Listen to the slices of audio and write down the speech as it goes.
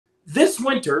This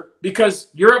winter, because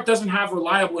Europe doesn't have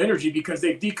reliable energy because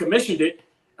they've decommissioned it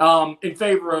in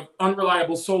favor of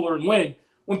unreliable solar and wind,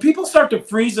 when people start to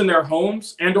freeze in their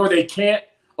homes and or they can't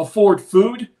afford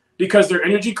food because their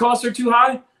energy costs are too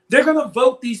high, they're going to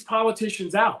vote these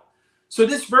politicians out. So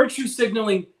this virtue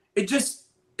signaling, it just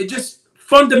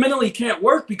fundamentally can't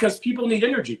work because people need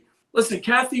energy. Listen,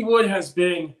 Cathie Wood has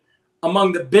been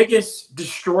among the biggest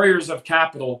destroyers of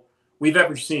capital we've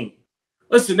ever seen.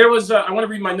 Listen, there was, I want to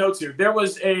read my notes here. There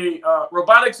was a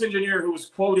robotics engineer who was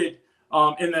quoted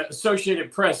in the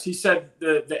Associated Press. He said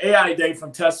the AI day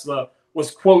from Tesla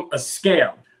was, quote, a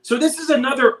scam. So this is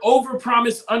another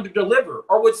overpromise, underdeliver,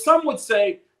 or what some would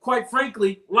say, quite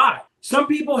frankly, lie. Some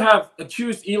people have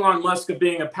accused Elon Musk of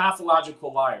being a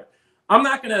pathological liar. I'm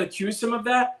not going to accuse him of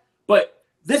that, but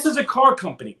this is a car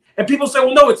company. And people say,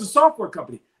 well, no, it's a software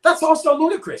company. That's also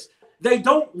ludicrous. They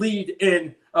don't lead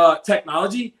in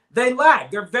technology. They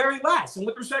lag. They're very last. And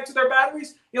with respect to their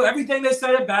batteries, everything they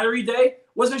said at Battery Day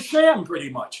was a sham pretty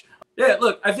much. Yeah,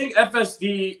 look, I think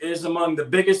FSD is among the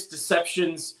biggest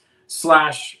deceptions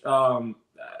I don't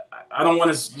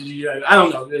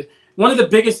know. One of the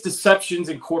biggest deceptions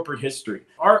in corporate history.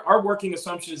 Our working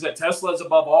assumption is that Tesla is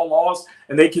above all laws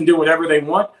and they can do whatever they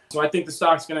want. So I think the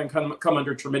stock's going to come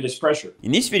under tremendous pressure.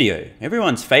 In this video,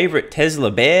 everyone's favorite Tesla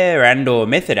bear and or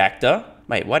method actor.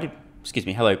 Wait, why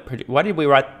did we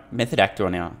write method actor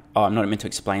on our... Oh, I'm not meant to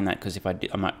explain that because if I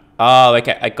did, I might... Oh,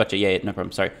 okay, I got you. Yeah, no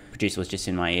problem. Sorry. Producer was just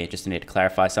in my ear. Just need to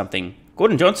clarify something.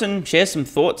 Gordon Johnson shares some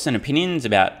thoughts and opinions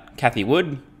about Cathie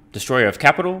Wood, destroyer of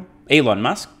capital, Elon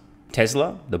Musk,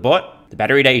 Tesla, the bot, the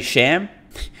Battery Day sham,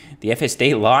 the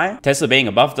FSD lie, Tesla being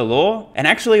above the law, and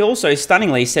actually also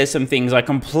stunningly says some things I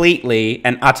completely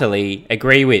and utterly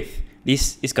agree with.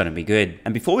 This is going to be good.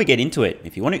 And before we get into it,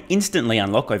 if you want to instantly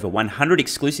unlock over 100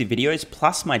 exclusive videos,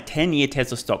 plus my 10-year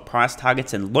Tesla stock price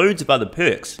targets and loads of other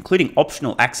perks, including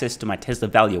optional access to my Tesla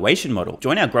valuation model,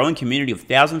 join our growing community of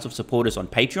thousands of supporters on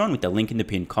Patreon with the link in the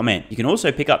pinned comment. You can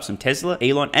also pick up some Tesla,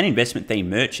 Elon, and investment themed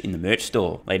merch in the merch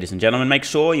store. Ladies and gentlemen, make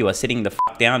sure you are sitting the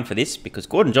fuck down for this because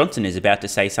Gordon Johnson is about to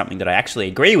say something that I actually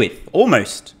agree with,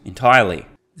 almost entirely.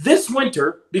 This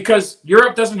winter, because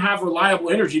Europe doesn't have reliable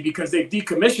energy because they've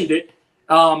decommissioned it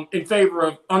in favor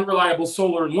of unreliable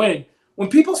solar and wind, when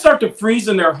people start to freeze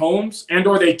in their homes and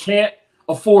or they can't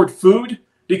afford food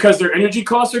because their energy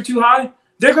costs are too high,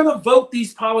 they're going to vote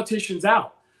these politicians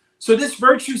out. So this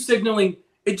virtue signaling,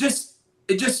 it just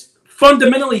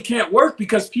fundamentally can't work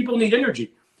because people need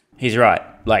energy. He's right.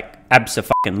 Like,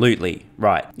 abso-fucking-lutely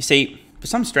right. You see, for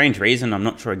some strange reason, I'm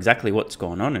not sure exactly what's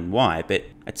going on and why, but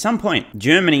at some point,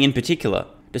 Germany in particular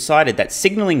decided that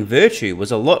signaling virtue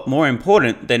was a lot more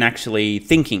important than actually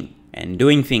thinking and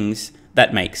doing things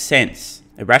that make sense.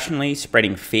 Irrationally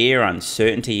spreading fear,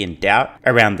 uncertainty, and doubt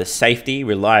around the safety,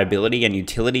 reliability, and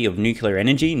utility of nuclear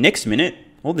energy. Next minute,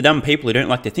 all the dumb people who don't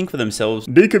like to think for themselves,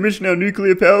 decommission our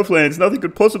nuclear power plants, nothing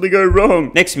could possibly go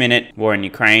wrong. Next minute, war in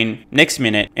Ukraine. Next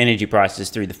minute, energy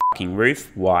prices through the fucking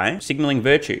roof. Why? Signaling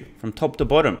virtue from top to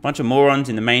bottom. Bunch of morons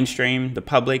in the mainstream, the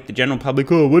public, the general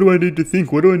public. Oh, what do I need to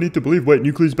think? What do I need to believe? Wait,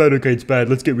 nuclear's bad? Okay, it's bad.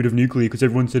 Let's get rid of nuclear because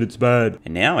everyone said it's bad.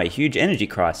 And now a huge energy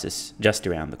crisis just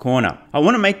around the corner. I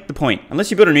want to make the point, unless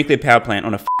you build a nuclear power plant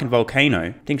on a fucking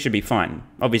volcano, things should be fine.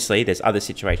 Obviously, there's other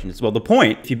situations as well. The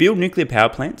point, if you build nuclear power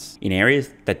plants in areas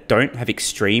that don't have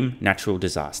extreme natural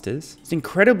disasters, it's an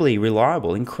incredibly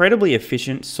reliable, incredibly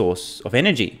efficient source of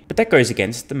energy. But that goes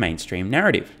against the mainstream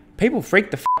narrative. People freak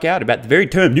the fuck out about the very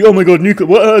term, oh my god, nuclear,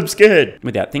 what? I'm scared,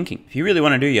 without thinking. If you really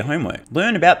want to do your homework,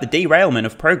 learn about the derailment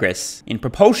of progress in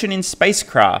propulsion in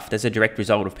spacecraft as a direct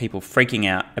result of people freaking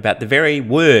out about the very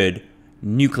word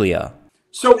nuclear.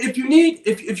 So if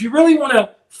you really want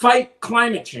to fight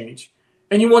climate change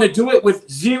and you want to do it with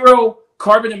zero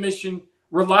carbon emission,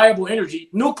 reliable energy,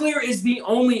 nuclear is the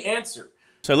only answer.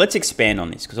 So let's expand on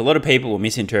this because a lot of people will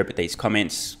misinterpret these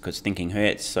comments because thinking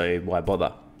hurts, so why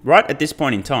bother? Right at this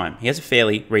point in time, he has a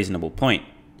fairly reasonable point.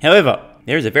 However,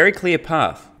 there is a very clear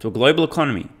path to a global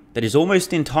economy that is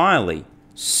almost entirely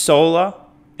solar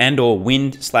and or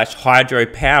wind/hydro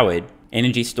powered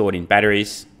energy stored in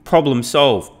batteries. Problem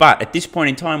solved. But at this point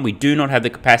in time, we do not have the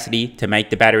capacity to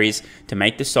make the batteries, to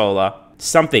make the solar.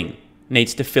 Something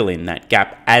needs to fill in that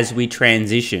gap as we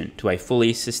transition to a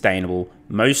fully sustainable,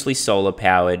 mostly solar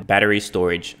powered battery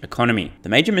storage economy. The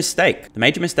major mistake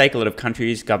a lot of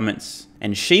countries, governments,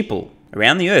 and sheeple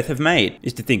around the earth have made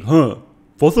is to think,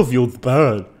 fossil fuels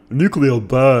bad, nuclear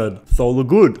bad, solar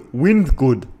good, wind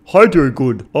good, hydro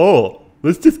good. Oh,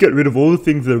 let's just get rid of all the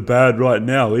things that are bad right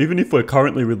now, even if we're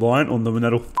currently reliant on them and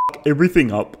that'll fuck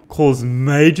everything up. cause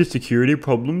major security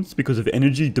problems because of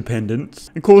energy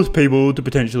dependence, and cause people to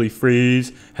potentially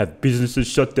freeze, have businesses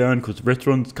shut down because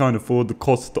restaurants can't afford the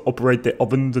cost to operate their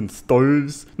ovens and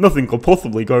stoves. Nothing could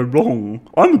possibly go wrong.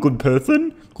 I'm a good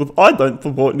person because I don't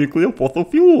support nuclear fossil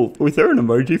fuels. Is there an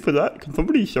emoji for that? Can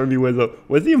somebody show me where's the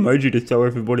emoji to show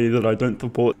everybody that I don't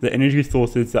support the energy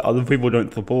sources that other people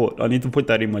don't support? I need to put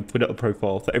that in my Twitter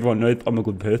profile so everyone knows I'm a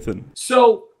good person.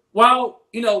 So while,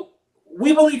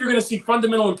 we believe you're going to see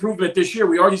fundamental improvement this year,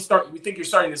 we think you're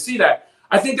starting to see that.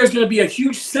 I think there's going to be a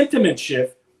huge sentiment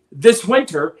shift this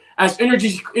winter as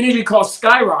energy costs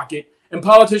skyrocket and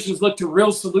politicians look to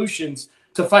real solutions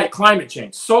to fight climate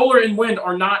change. Solar and wind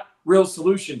are not real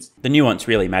solutions. The nuance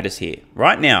really matters here.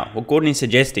 Right now, what Gordon is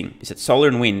suggesting is that solar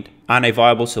and wind aren't a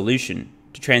viable solution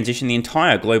to transition the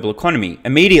entire global economy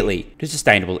immediately to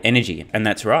sustainable energy. And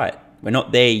that's right. We're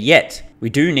not there yet. We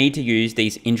do need to use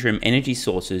these interim energy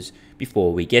sources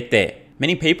before we get there.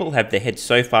 Many people have their heads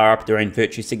so far up their own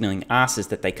virtue signaling asses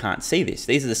that they can't see this.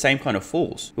 These are the same kind of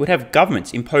fools who would have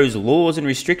governments impose laws and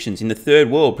restrictions in the third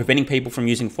world preventing people from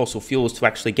using fossil fuels to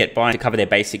actually get by to cover their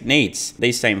basic needs.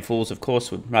 These same fools, of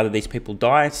course, would rather these people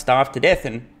die, starve to death,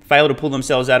 and fail to pull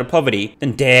themselves out of poverty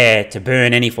than dare to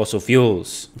burn any fossil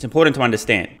fuels. It's important to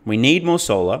understand. We need more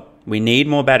solar. We need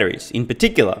more batteries. In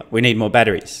particular, we need more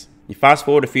batteries. You fast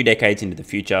forward a few decades into the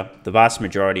future, the vast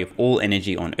majority of all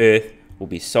energy on Earth will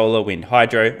be solar, wind,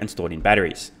 hydro, and stored in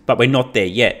batteries. But we're not there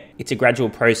yet. It's a gradual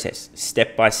process,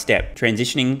 step by step,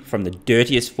 transitioning from the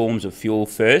dirtiest forms of fuel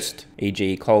first,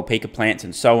 e.g. coal peaker plants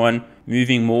and so on,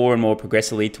 moving more and more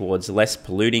progressively towards less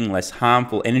polluting, less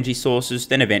harmful energy sources,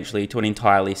 then eventually to an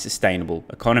entirely sustainable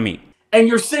economy. And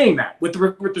you're seeing that with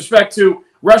respect to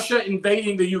Russia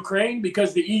invading the Ukraine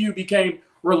because the EU became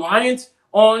reliant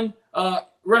on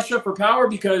Russia for power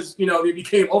because, they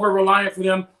became over-reliant for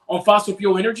them on fossil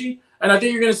fuel energy. And I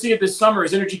think you're going to see it this summer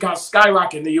as energy costs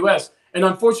skyrocket in the U.S. And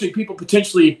unfortunately, people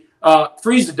potentially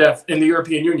freeze to death in the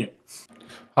European Union.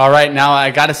 All right. Now, I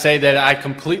got to say that I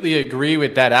completely agree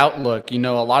with that outlook. A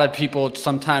lot of people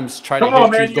sometimes try to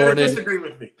hit you, Gordon. Disagree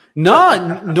with me.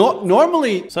 No,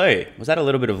 normally. So, was that a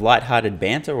little bit of light-hearted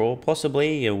banter or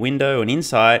possibly a window and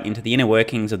insight into the inner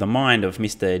workings of the mind of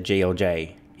Mr.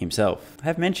 GLJ himself? I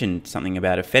have mentioned something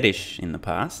about a fetish in the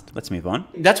past. Let's move on.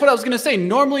 That's what I was going to say.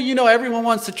 Normally, everyone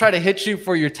wants to try to hit you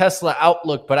for your Tesla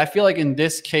outlook, but I feel like in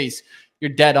this case, you're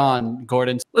dead on,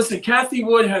 Gordon. Listen, Cathie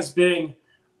Wood has been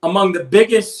among the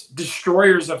biggest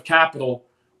destroyers of capital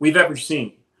we've ever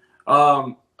seen.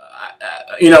 Why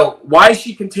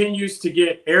she continues to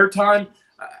get airtime,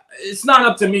 it's not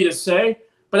up to me to say,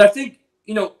 but I think,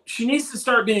 she needs to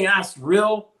start being asked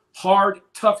real, hard,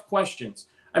 tough questions.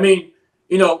 I mean,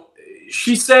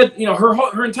 she said,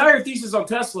 her entire thesis on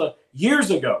Tesla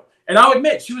years ago, and I'll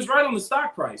admit she was right on the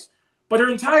stock price, but her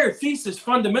entire thesis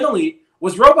fundamentally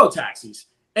was robo-taxis,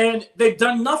 and they've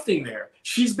done nothing there.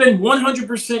 She's been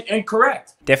 100%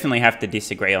 incorrect. Definitely have to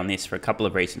disagree on this for a couple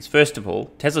of reasons. First of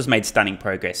all, Tesla's made stunning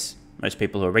progress. Most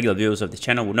people who are regular viewers of this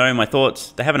channel will know my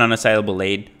thoughts. They have an unassailable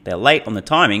lead. They're late on the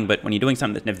timing, but when you're doing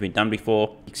something that's never been done before,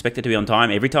 you expect it to be on time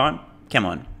every time? Come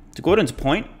on. To Gordon's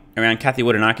point around Cathie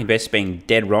Wood and ARK Invest being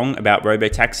dead wrong about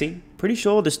robo-taxi, pretty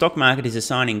sure the stock market is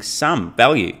assigning some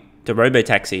value to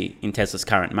robo-taxi in Tesla's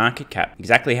current market cap.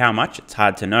 Exactly how much, it's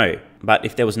hard to know. But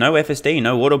if there was no FSD,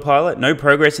 no autopilot, no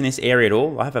progress in this area at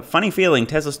all, I have a funny feeling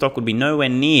Tesla stock would be nowhere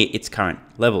near its current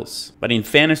levels. But in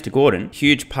fairness to Gordon, a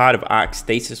huge part of ARK's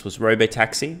thesis was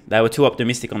robo-taxi. They were too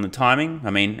optimistic on the timing.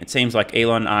 I mean, it seems like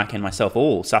Elon, ARK, and myself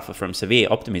all suffer from severe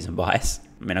optimism bias.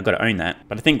 I mean, I've got to own that.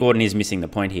 But I think Gordon is missing the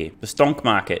point here. The stock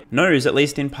market knows, at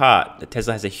least in part, that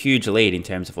Tesla has a huge lead in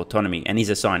terms of autonomy and is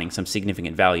assigning some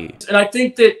significant value. And I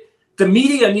think that the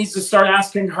media needs to start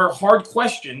asking her hard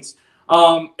questions.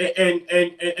 And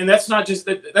that's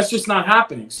just not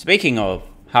happening. Speaking of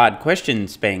hard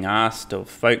questions being asked of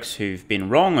folks who've been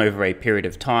wrong over a period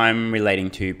of time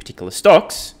relating to particular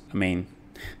stocks, I mean,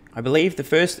 I believe the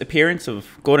first appearance of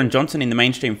Gordon Johnson in the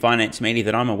mainstream finance media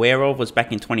that I'm aware of was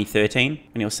back in 2013,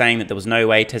 when he was saying that there was no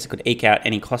way Tesla could eke out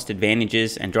any cost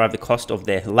advantages and drive the cost of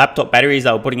their laptop batteries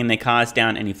they were putting in their cars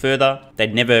down any further.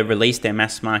 They'd never released their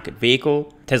mass market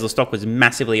vehicle. Tesla stock was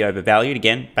massively overvalued,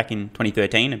 again, back in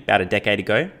 2013, about a decade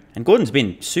ago. And Gordon's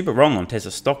been super wrong on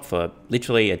Tesla stock for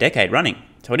literally a decade running.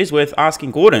 So it is worth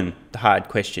asking Gordon the hard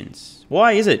questions.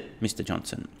 Why is it, Mr.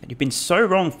 Johnson, that you've been so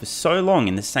wrong for so long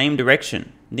in the same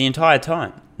direction the entire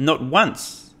time? Not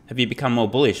once have you become more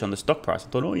bullish on the stock price. I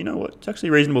thought, oh, you know what? It's actually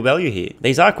reasonable value here.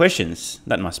 These are questions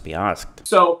that must be asked.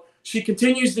 So she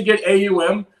continues to get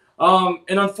AUM.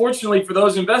 And unfortunately for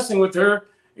those investing with her,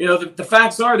 the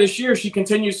facts are this year she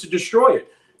continues to destroy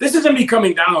it. This isn't me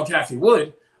coming down on Cathie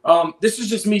Wood. This is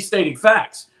just me stating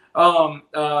facts, or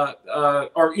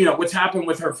what's happened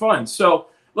with her funds. So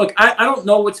look, I don't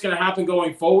know what's going to happen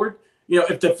going forward.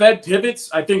 If the Fed pivots,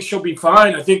 I think she'll be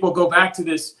fine. I think we'll go back to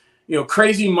this,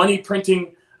 crazy money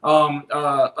printing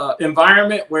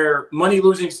environment where money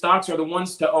losing stocks are the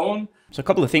ones to own. So a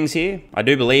couple of things here. I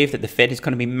do believe that the Fed is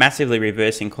going to be massively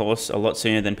reversing course a lot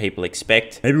sooner than people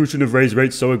expect. Maybe we shouldn't have raised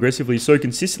rates so aggressively, so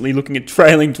consistently, looking at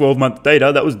trailing 12-month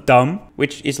data. That was dumb.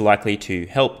 Which is likely to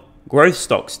help growth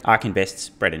stocks, ARK Invest's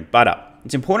bread and butter.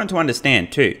 It's important to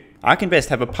understand too, ARK Invest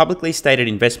have a publicly stated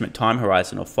investment time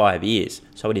horizon of 5 years,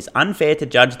 so it is unfair to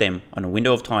judge them on a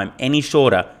window of time any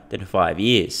shorter than 5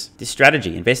 years. This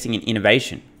strategy, investing in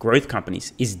innovation, growth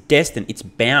companies, is destined, it's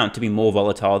bound to be more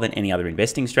volatile than any other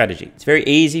investing strategy. It's very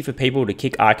easy for people to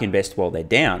kick ARK Invest while they're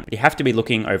down, but you have to be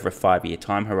looking over a 5-year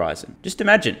time horizon. Just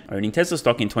imagine owning Tesla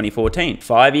stock in 2014.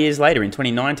 5 years later in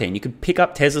 2019, you could pick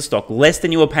up Tesla stock less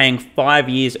than you were paying 5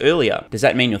 years earlier. Does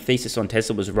that mean your thesis on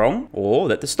Tesla was wrong, or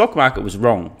that the stock market was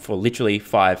wrong for literally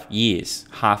 5 years,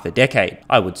 half a decade?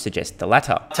 I would suggest the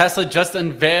latter. Tesla just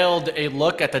unveiled a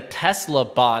look at the Tesla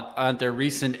bot on their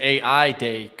recent AI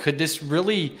day. Could this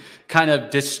really kind of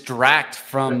distract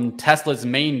from Tesla's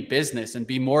main business and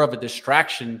be more of a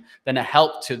distraction than a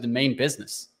help to the main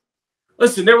business?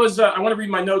 Listen, there was, I want to read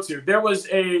my notes here. There was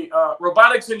a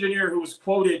robotics engineer who was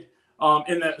quoted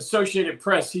in the Associated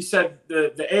Press. He said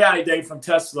the AI day from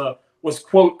Tesla was,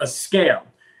 quote, a scam.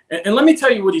 And let me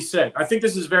tell you what he said. I think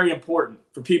this is very important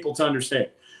for people to understand.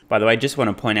 By the way, just want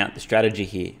to point out the strategy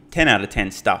here. 10 out of 10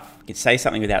 stuff. You can say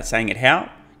something without saying it. How?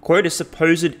 Quote a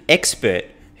supposed expert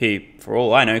who, for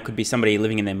all I know, could be somebody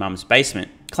living in their mum's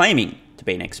basement, claiming to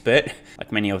be an expert,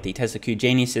 like many of the Tesla Q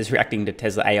geniuses reacting to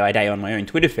Tesla AI Day on my own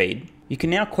Twitter feed. You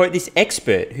can now quote this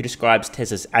expert who describes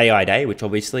Tesla's AI Day, which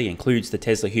obviously includes the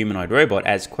Tesla humanoid robot,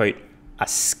 as, quote, a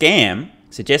scam,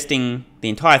 suggesting the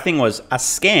entire thing was a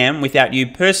scam without you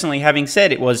personally having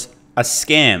said it was a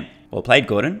scam. Well played,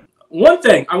 Gordon. One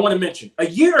thing I want to mention, a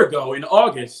year ago in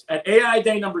August at AI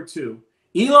Day #2,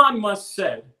 Elon Musk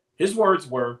said, his words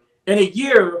were, in a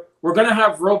year, we're going to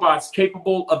have robots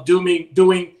capable of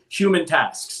doing human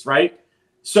tasks, right?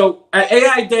 So at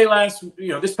AI Day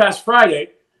this past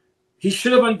Friday, he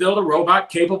should have unveiled a robot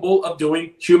capable of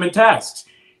doing human tasks.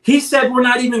 He said we're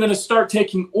not even going to start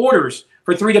taking orders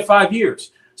for 3 to 5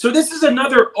 years. So this is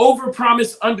another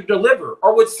overpromise, underdeliver,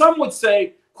 or what some would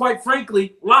say, quite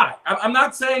frankly, lie. I'm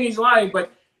not saying he's lying,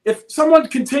 but if someone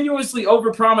continuously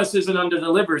overpromises and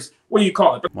underdelivers, what do you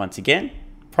call it? Once again,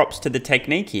 props to the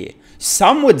technique here.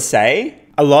 Some would say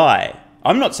a lie.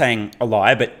 I'm not saying a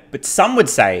lie, but some would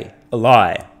say a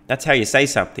lie. That's how you say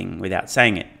something without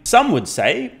saying it. Some would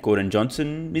say Gordon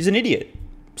Johnson is an idiot.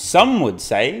 Some would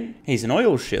say he's an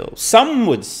oil shill. Some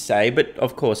would say, but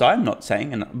of course I'm not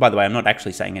saying, and by the way, I'm not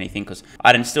actually saying anything because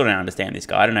I still don't understand this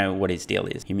guy. I don't know what his deal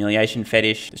is. Humiliation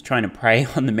fetish, just trying to prey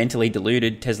on the mentally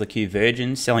deluded Tesla Q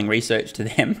virgins, selling research to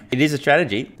them. It is a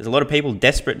strategy. There's a lot of people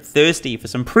desperate, thirsty for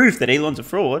some proof that Elon's a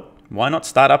fraud. Why not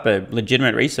start up a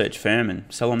legitimate research firm and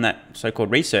sell them that so-called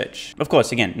research? Of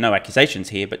course, again, no accusations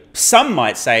here, but some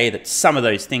might say that some of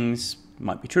those things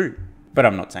might be true. But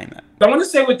I'm not saying that. I want to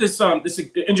say what this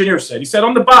engineer said. He said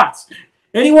on the bots,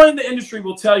 anyone in the industry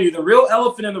will tell you the real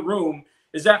elephant in the room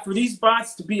is that for these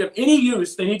bots to be of any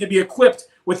use, they need to be equipped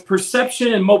with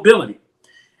perception and mobility.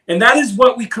 And that is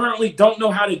what we currently don't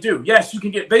know how to do. Yes, you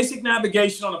can get basic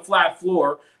navigation on a flat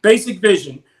floor, basic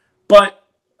vision, but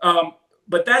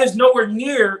that is nowhere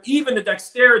near even the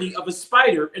dexterity of a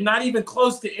spider and not even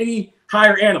close to any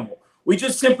higher animal. We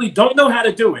just simply don't know how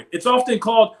to do it. It's often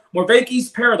called Moravecki's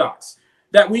paradox,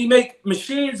 that we make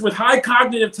machines with high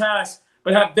cognitive tasks,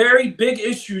 but have very big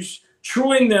issues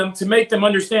truing them to make them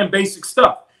understand basic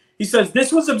stuff. He says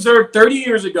this was observed 30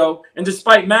 years ago, and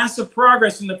despite massive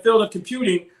progress in the field of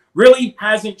computing, really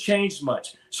hasn't changed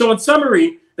much. So in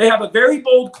summary, they have a very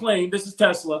bold claim, this is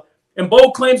Tesla, and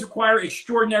bold claims require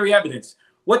extraordinary evidence.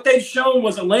 What they've shown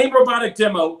was a lame robotic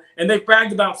demo, and they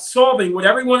bragged about solving what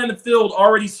everyone in the field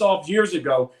already solved years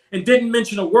ago, and didn't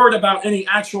mention a word about any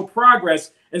actual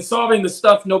progress in solving the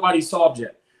stuff nobody solved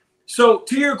yet. So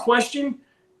to your question,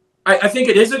 I think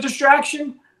it is a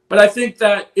distraction, but I think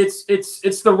that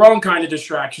it's the wrong kind of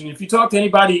distraction. If you talk to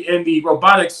anybody in the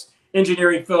robotics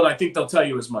engineering field, I think they'll tell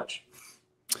you as much.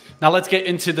 Now let's get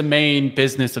into the main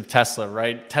business of Tesla,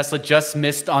 right? Tesla just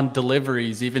missed on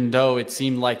deliveries, even though it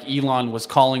seemed like Elon was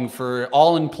calling for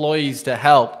all employees to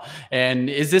help. And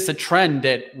is this a trend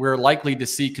that we're likely to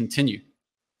see continue?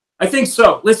 I think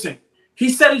so. Listen, he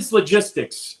said it's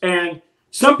logistics, and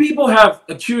some people have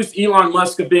accused Elon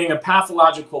Musk of being a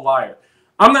pathological liar.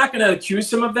 I'm not going to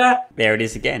accuse him of that. There it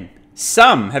is again.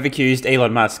 Some have accused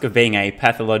Elon Musk of being a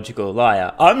pathological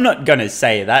liar. I'm not going to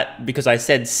say that because I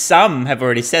said some have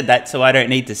already said that, so I don't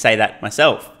need to say that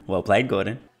myself. Well played,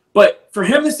 Gordon. But for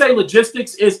him to say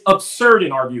logistics is absurd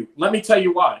in our view. Let me tell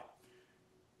you why.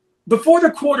 Before the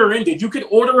quarter ended, you could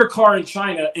order a car in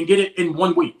China and get it in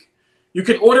 1 week. You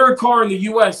could order a car in the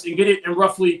US and get it in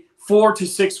roughly 4 to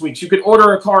 6 weeks. You could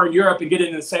order a car in Europe and get it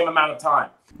in the same amount of time.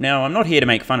 Now, I'm not here to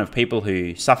make fun of people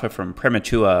who suffer from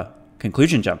premature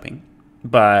conclusion jumping,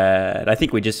 but I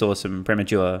think we just saw some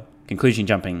premature conclusion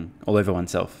jumping all over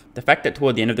oneself. The fact that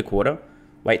toward the end of the quarter,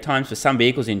 wait times for some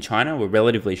vehicles in China were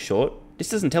relatively short, this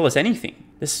doesn't tell us anything.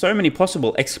 There's so many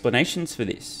possible explanations for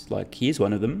this. Like, here's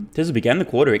one of them. Tesla began the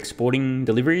quarter exporting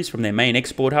deliveries from their main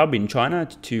export hub in China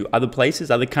to other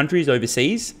places, other countries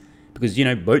overseas. Because, you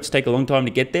know, boats take a long time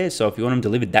to get there. So if you want them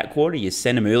delivered that quarter, you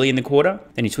send them early in the quarter.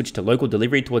 Then you switch to local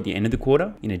delivery toward the end of the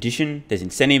quarter. In addition, there's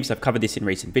incentives. I've covered this in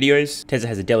recent videos. Tesla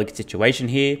has a delicate situation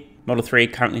here. Model 3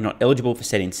 currently not eligible for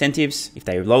said incentives. If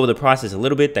they lower the prices a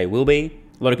little bit, they will be.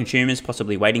 A lot of consumers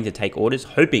possibly waiting to take orders,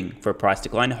 hoping for a price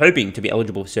decline, hoping to be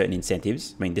eligible for certain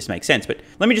incentives. I mean, this makes sense, but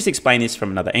let me just explain this from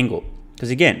another angle.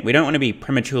 Because again, we don't want to be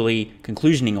prematurely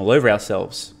conclusioning all over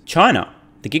ourselves. China,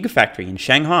 the Gigafactory in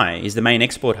Shanghai, is the main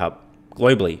export hub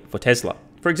globally for Tesla.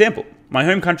 For example, my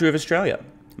home country of Australia.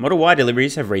 Model Y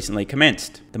deliveries have recently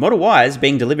commenced. The Model Ys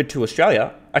being delivered to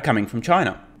Australia are coming from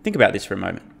China. Think about this for a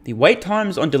moment. The wait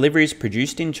times on deliveries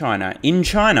produced in China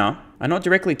are not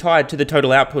directly tied to the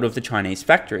total output of the Chinese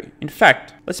factory. In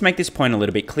fact, let's make this point a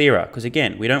little bit clearer, because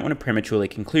again, we don't want to prematurely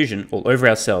conclusion all over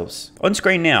ourselves. On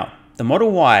screen now, the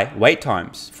Model Y wait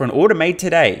times for an order made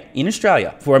today in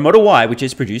Australia for a Model Y which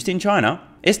is produced in China,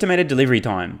 estimated delivery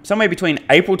time, somewhere between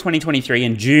April 2023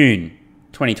 and June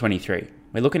 2023.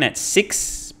 We're looking at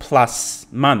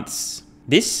 6+ months.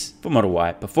 This for Model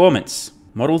Y performance.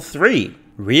 Model 3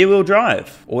 rear-wheel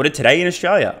drive, ordered today in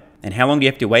Australia. And how long do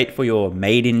you have to wait for your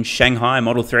made in Shanghai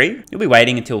Model 3? You'll be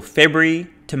waiting until February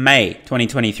to May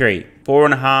 2023.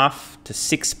 4.5 to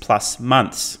 6+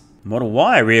 months. Model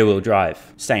Y rear-wheel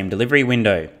drive, same delivery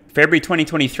window. February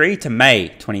 2023 to May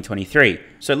 2023.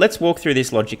 So let's walk through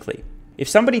this logically. If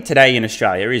somebody today in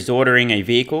Australia is ordering a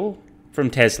vehicle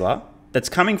from Tesla that's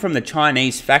coming from the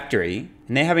Chinese factory,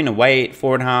 and they're having to wait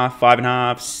 4.5,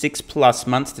 5.5, 6+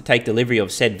 months to take delivery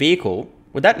of said vehicle,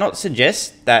 would that not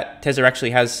suggest that Tesla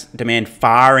actually has demand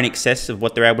far in excess of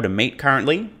what they're able to meet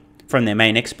currently from their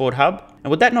main export hub? And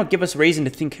would that not give us reason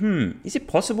to think, is it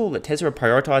possible that Tesla are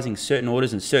prioritizing certain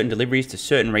orders and certain deliveries to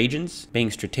certain regions, being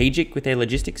strategic with their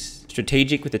logistics,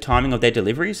 strategic with the timing of their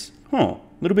deliveries? A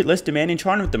little bit less demand in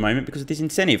China at the moment because of this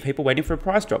incentive, people waiting for a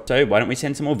price drop. So why don't we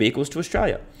send some more vehicles to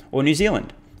Australia or New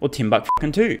Zealand or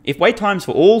Timbuktu? If wait times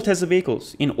for all Tesla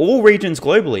vehicles in all regions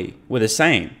globally were the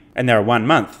same and they are 1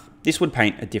 month, this would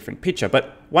paint a different picture.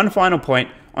 But one final point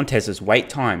on Tesla's wait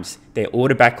times, their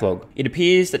order backlog. It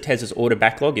appears that Tesla's order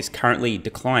backlog is currently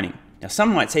declining. Now,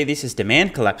 some might say this is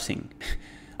demand collapsing.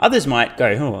 Others might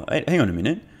go, hang on a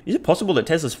minute. Is it possible that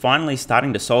Tesla's finally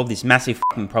starting to solve this massive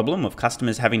problem of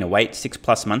customers having to wait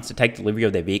 6+ months to take delivery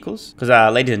of their vehicles? Because,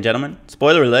 ladies and gentlemen,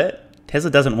 spoiler alert,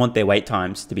 Tesla doesn't want their wait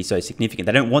times to be so significant.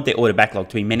 They don't want their order backlog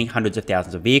to be many hundreds of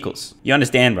thousands of vehicles. You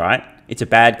understand, right? It's a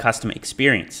bad customer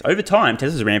experience. Over time,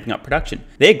 Tesla's ramping up production.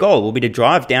 Their goal will be to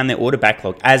drive down their order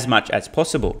backlog as much as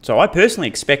possible. So I personally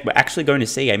expect we're actually going to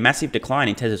see a massive decline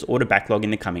in Tesla's order backlog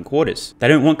in the coming quarters. They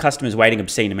don't want customers waiting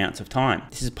obscene amounts of time.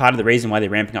 This is part of the reason why they're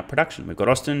ramping up production. We've got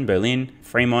Austin, Berlin,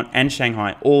 Fremont, and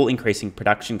Shanghai all increasing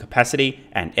production capacity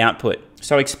and output.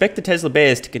 So expect the Tesla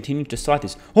bears to continue to cite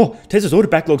this. Tesla's order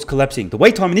backlog's collapsing. The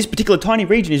wait time in this particular tiny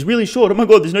region is really short. Oh my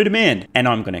God, there's no demand. And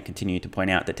I'm going to continue to point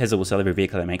out that Tesla will sell every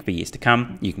vehicle they make for years to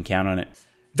come. You can count on it.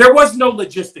 There was no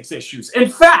logistics issues. In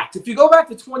fact, if you go back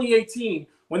to 2018,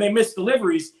 when they missed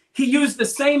deliveries, he used the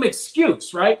same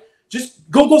excuse, right? Just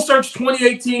Google search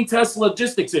 2018 Tesla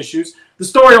logistics issues. The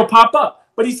story will pop up.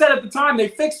 But he said at the time they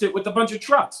fixed it with a bunch of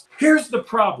trucks. Here's the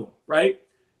problem, right?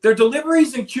 Their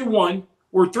deliveries in Q1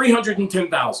 were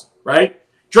 310,000, right?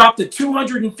 Dropped to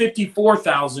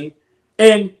 254,000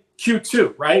 in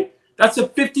Q2, right? That's a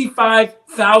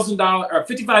 $55,000 or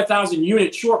 55,000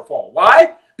 unit shortfall.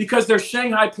 Why? Because their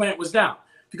Shanghai plant was down.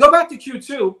 If you go back to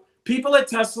Q2, people at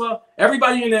Tesla,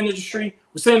 everybody in the industry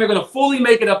was saying they're going to fully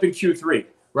make it up in Q3,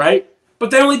 right?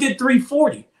 But they only did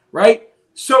 340, right?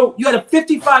 So you had a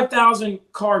 55,000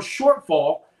 car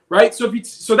shortfall, right? So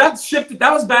that shifted.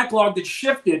 That was backlog that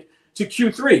shifted to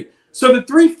Q3. So the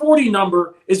 340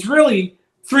 number is really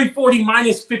 340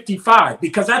 minus 55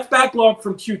 because that's backlog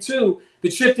from Q2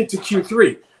 that shifted to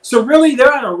Q3. So really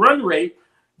they're at a run rate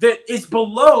that is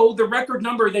below the record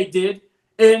number they did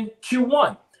in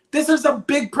Q1. This is a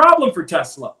big problem for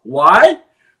Tesla. Why?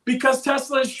 Because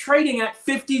Tesla is trading at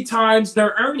 50 times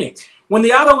their earnings, when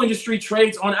the auto industry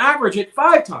trades on average at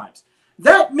 5 times.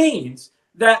 That means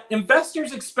that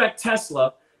investors expect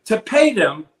Tesla to pay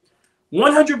them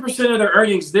 100% of their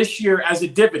earnings this year as a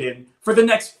dividend for the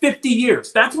next 50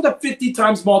 years. That's what a 50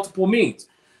 times multiple means.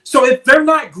 So if they're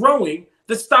not growing,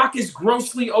 the stock is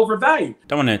grossly overvalued.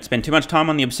 Don't want to spend too much time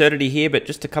on the absurdity here, but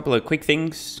just a couple of quick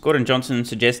things. Gordon Johnson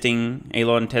suggesting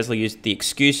Elon and Tesla used the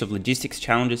excuse of logistics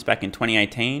challenges back in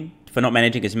 2018 for not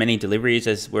managing as many deliveries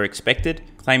as were expected,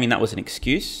 claiming that was an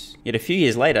excuse. Yet a few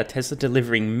years later, Tesla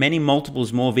delivering many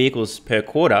multiples more vehicles per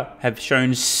quarter have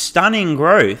shown stunning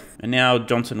growth. And now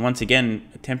Johnson once again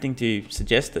attempting to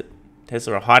suggest that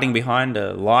Tesla are hiding behind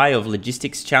a lie of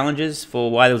logistics challenges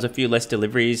for why there was a few less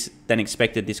deliveries than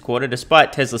expected this quarter,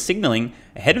 despite Tesla signaling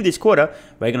ahead of this quarter,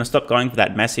 we're going to stop going for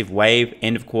that massive wave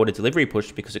end of quarter delivery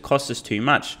push because it costs us too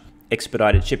much.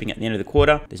 Expedited shipping at the end of the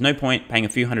quarter. There's no point paying a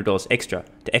few $100s extra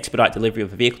to expedite delivery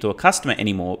of a vehicle to a customer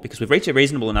anymore because we've reached a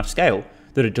reasonable enough scale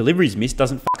that a delivery's missed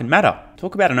doesn't fucking matter.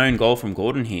 Talk about an own goal from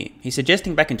Gordon here. He's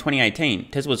suggesting back in 2018,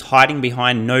 Tesla was hiding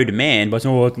behind no demand by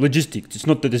saying, oh, logistics. It's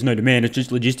not that there's no demand, it's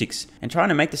just logistics. And trying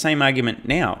to make the same argument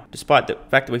now, despite the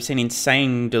fact that we've seen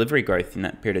insane delivery growth in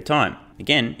that period of time.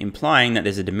 Again, implying that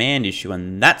there's a demand issue,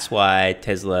 and that's why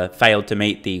Tesla failed to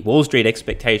meet the Wall Street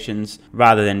expectations,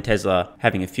 rather than Tesla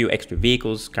having a few extra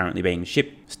vehicles currently being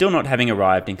shipped, still not having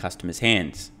arrived in customers'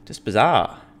 hands. Just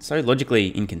bizarre. So logically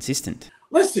inconsistent.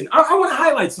 Listen, I want to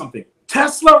highlight something.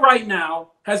 Tesla right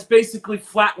now has basically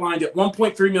flatlined at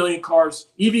 1.3 million cars,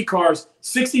 EV cars,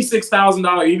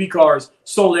 $66,000 EV cars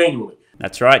sold annually.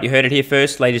 That's right, you heard it here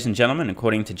first, ladies and gentlemen.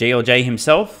 According to GLJ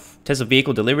himself, Tesla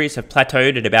vehicle deliveries have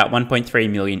plateaued at about 1.3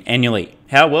 million annually.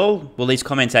 How well will these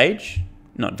comments age?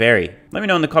 Not very. Let me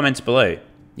know in the comments below.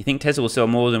 You think Tesla will sell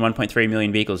more than 1.3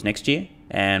 million vehicles next year?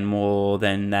 And more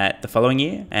than that the following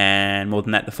year? And more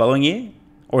than that the following year?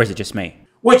 Or is it just me?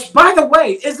 Which, by the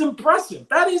way, is impressive.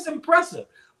 That is impressive.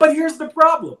 But here's the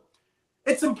problem.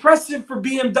 It's impressive for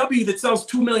BMW that sells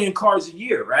 2 million cars a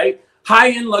year, right?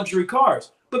 High-end luxury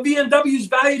cars. But BMW is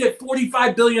valued at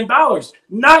 $45 billion,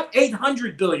 not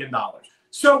 $800 billion.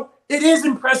 So it is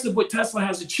impressive what Tesla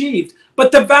has achieved,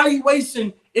 but the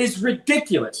valuation is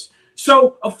ridiculous.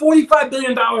 So a $45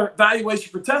 billion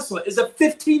valuation for Tesla is a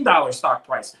 $15 stock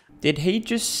price. Did he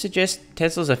just suggest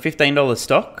Tesla's a $15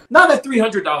 stock? Not a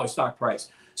 $300 stock price.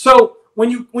 So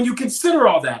when you consider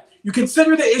all that, you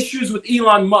consider the issues with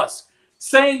Elon Musk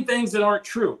saying things that aren't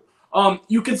true.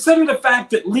 You consider the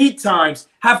fact that lead times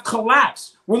have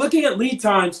collapsed. We're looking at lead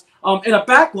times in a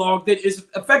backlog that is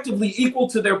effectively equal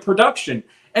to their production.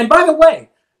 And by the way,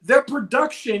 their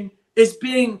production is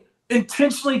being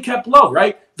intentionally kept low,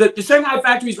 right? The Shanghai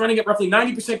factory is running at roughly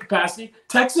 90% capacity.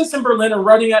 Texas and Berlin are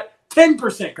running at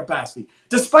 10% capacity.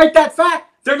 Despite that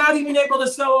fact, they're not even able to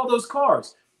sell all those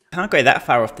cars. Can't go that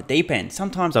far off the deep end.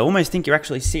 Sometimes I almost think you're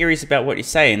actually serious about what you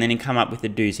say and then you come up with a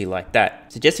doozy like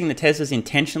that. Suggesting that Tesla's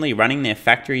intentionally running their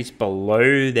factories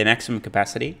below their maximum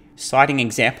capacity, citing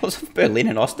examples of Berlin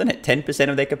and Austin at 10%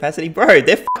 of their capacity. Bro,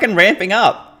 they're fucking ramping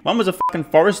up. One was a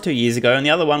fucking forest 2 years ago and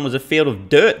the other one was a field of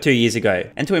dirt 2 years ago.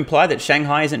 And to imply that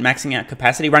Shanghai isn't maxing out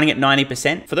capacity, running at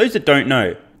 90%, for those that don't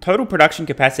know, total production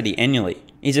capacity annually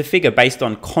is a figure based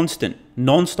on constant,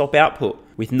 non-stop output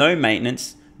with no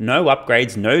maintenance, no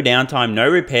upgrades, no downtime, no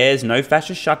repairs, no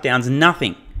fascist shutdowns,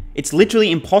 nothing. It's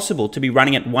literally impossible to be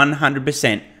running at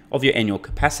 100% of your annual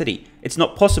capacity. It's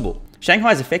not possible.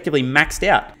 Shanghai is effectively maxed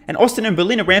out, and Austin and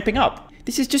Berlin are ramping up.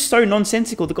 This is just so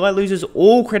nonsensical. The guy loses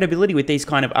all credibility with these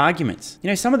kind of arguments. You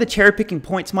know, some of the cherry-picking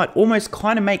points might almost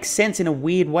kind of make sense in a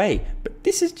weird way, but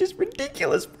this is just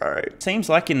ridiculous, bro. Seems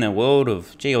like in the world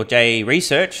of GLJ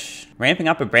research, ramping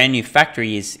up a brand new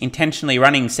factory is intentionally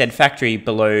running said factory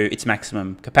below its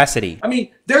maximum capacity. I mean,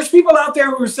 there's people out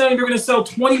there who are saying they're going to sell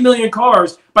 20 million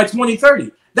cars by 2030.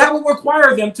 That would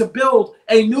require them to build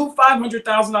a new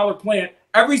 $500,000 plant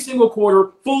every single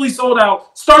quarter, fully sold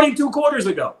out, starting 2 quarters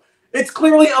ago. It's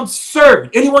clearly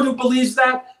absurd. Anyone who believes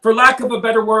that, for lack of a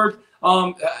better word,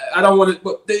 I don't want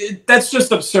to, that's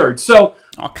just absurd. So,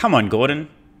 oh, come on, Gordon.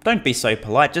 Don't be so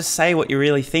polite. Just say what you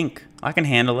really think. I can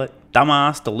handle it.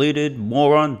 Dumbass, deluded,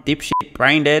 moron, dipshit,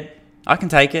 brain dead. I can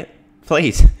take it.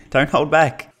 Please, don't hold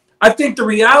back. I think the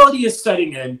reality is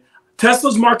setting in.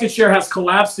 Tesla's market share has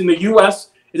collapsed in the US.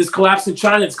 It has collapsed in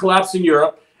China. It's collapsed in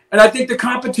Europe. And I think the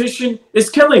competition is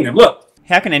killing them. Look.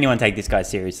 How can anyone take this guy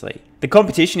seriously? The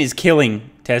competition is killing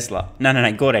Tesla.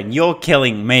 No, Gordon, you're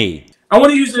killing me. I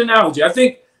want to use an analogy. I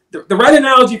think the right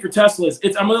analogy for Tesla is,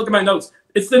 I'm going to look at my notes.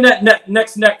 It's the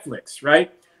next Netflix,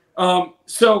 right?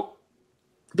 So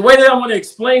the way that I want to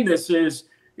explain this is,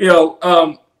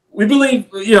 We believe,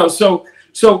 so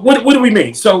what do we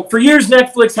mean? So for years,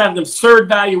 Netflix had an absurd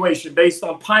valuation based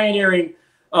on a pioneering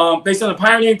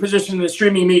position in the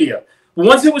streaming media. But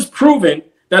once it was proven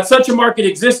that such a market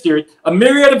existed, a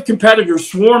myriad of competitors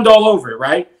swarmed all over it,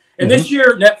 right? And this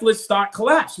year, Netflix stock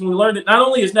collapsed when we learned that not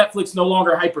only is Netflix no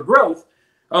longer hyper growth,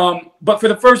 but for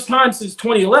the first time since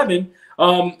 2011,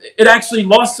 it actually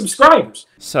lost subscribers.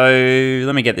 So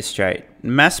let me get this straight.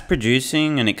 Mass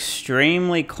producing an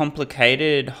extremely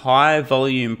complicated, high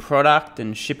volume product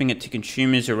and shipping it to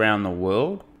consumers around the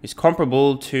world is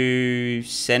comparable to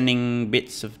sending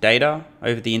bits of data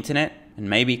over the internet and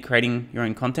maybe creating your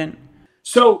own content?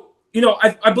 So,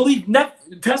 I believe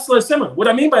Tesla is similar. What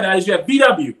I mean by that is you have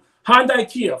VW, Hyundai,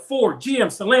 Kia, Ford, GM,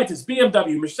 Stellantis,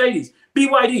 BMW, Mercedes,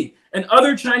 BYD, and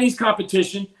other Chinese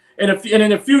competition. And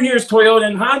in a few years, Toyota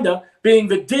and Honda being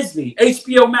the Disney,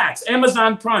 HBO Max,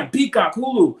 Amazon Prime, Peacock,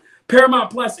 Hulu,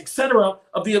 Paramount Plus, etc.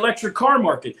 of the electric car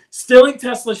market, stealing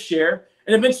Tesla's share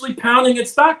and eventually pounding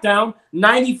its stock down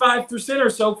 95% or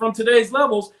so from today's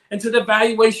levels into the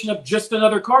valuation of just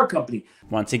another car company.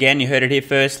 Once again, you heard it here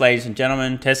first, ladies and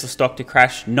gentlemen. Tesla stock to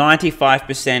crash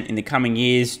 95% in the coming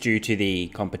years due to the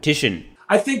competition.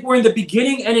 I think we're in the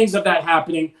beginning innings of that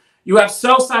happening. You have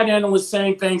sell-side analysts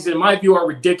saying things that, in my view, are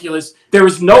ridiculous. There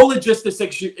is no logistics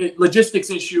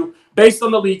issue based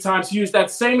on the lead times. He used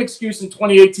that same excuse in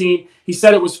 2018. He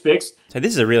said it was fixed. So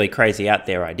this is a really crazy out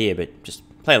there idea, but just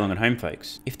play along at home,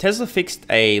 folks. If Tesla fixed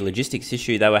a logistics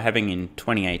issue they were having in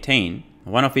 2018, a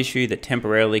one-off issue that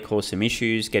temporarily caused some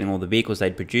issues getting all the vehicles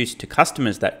they'd produced to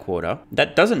customers that quarter,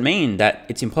 that doesn't mean that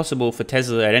it's impossible for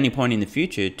Tesla at any point in the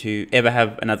future to ever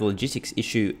have another logistics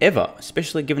issue ever,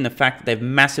 especially given the fact that they've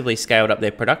massively scaled up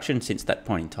their production since that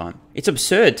point in time. It's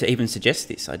absurd to even suggest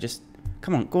this.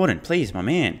 Come on, Gordon, please, my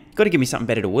man. You've got to give me something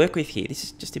better to work with here. This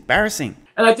is just embarrassing.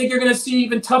 And I think you're going to see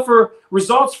even tougher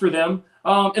results for them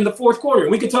in the fourth quarter.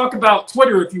 We could talk about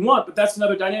Twitter if you want, but that's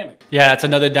another dynamic. Yeah, that's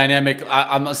another dynamic.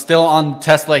 I'm still on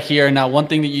Tesla here. Now, one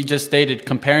thing that you just stated,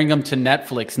 comparing them to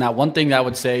Netflix. Now, one thing that I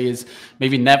would say is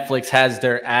maybe Netflix has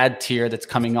their ad tier that's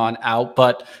coming on out,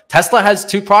 but Tesla has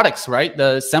two products, right?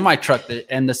 The semi-truck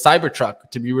and the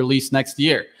Cybertruck to be released next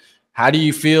year. How do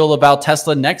you feel about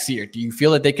Tesla next year? Do you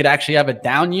feel that they could actually have a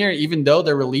down year, even though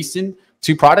they're releasing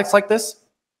two products like this?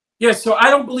 Yeah, so I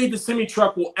don't believe the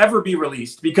semi-truck will ever be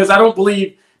released because I don't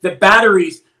believe that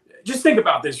batteries, just think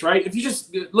about this, right? If you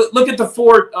just look at the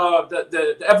Ford,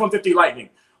 the F-150 Lightning,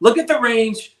 look at the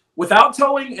range without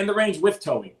towing and the range with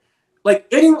towing.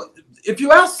 If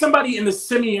you ask somebody in the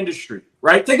semi industry,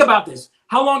 right, think about this,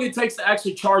 how long it takes to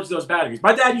actually charge those batteries.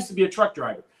 My dad used to be a truck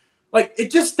driver.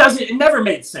 It never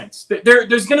made sense.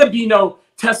 There's going to be no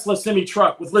Tesla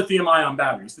semi-truck with lithium-ion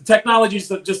batteries. The technology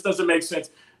just doesn't make sense.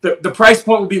 The price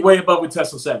point would be way above what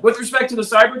Tesla said. With respect to the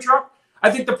Cybertruck, I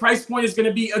think the price point is going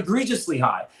to be egregiously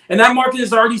high. And that market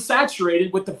is already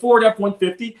saturated with the Ford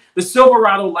F-150, the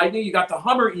Silverado Lightning, you got the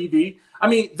Hummer EV. I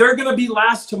mean, they're going to be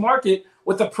last to market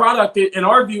with a product that, in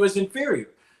our view, is inferior.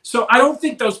 So I don't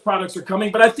think those products are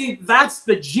coming, but I think that's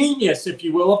the genius, if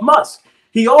you will, of Musk.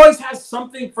 He always has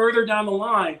something further down the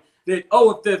line that,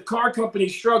 if the car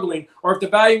company's struggling or if the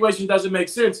valuation doesn't make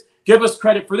sense, give us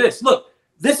credit for this. Look,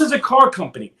 this is a car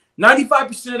company.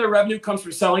 95% of their revenue comes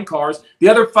from selling cars. The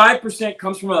other 5%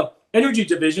 comes from an energy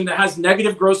division that has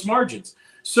negative gross margins.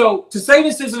 So to say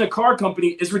this isn't a car company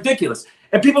is ridiculous.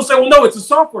 And people say, well, no, it's a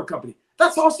software company.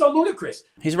 That's also ludicrous.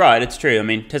 He's right, it's true. I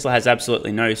mean, Tesla has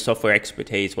absolutely no software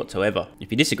expertise whatsoever.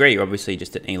 If you disagree, you're obviously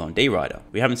just an Elon D-rider.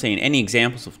 We haven't seen any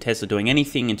examples of Tesla doing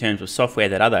anything in terms of software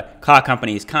that other car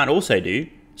companies can't also do.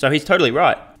 So he's totally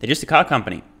right. They're just a car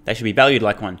company. They should be valued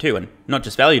like one too, and not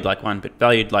just valued like one, but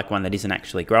valued like one that isn't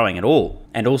actually growing at all,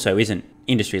 and also isn't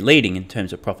industry leading in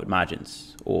terms of profit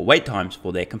margins or wait times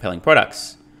for their compelling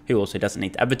products, who also doesn't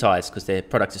need to advertise because their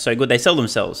products are so good they sell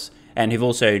themselves, and who've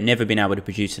also never been able to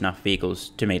produce enough vehicles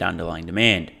to meet underlying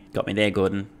demand. Got me there,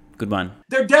 Gordon. Good one.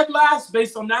 They're dead last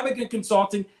based on Navigant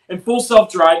Consulting and full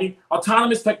self-driving,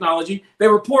 autonomous technology. They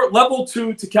report level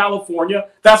 2 to California.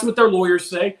 That's what their lawyers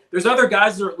say. There's other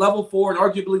guys that are at level 4 and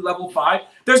arguably level 5.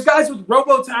 There's guys with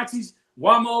robo-taxis,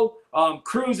 Waymo,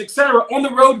 Cruise, etc. on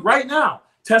the road right now.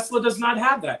 Tesla does not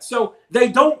have that. So they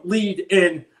don't lead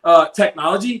in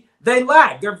technology. They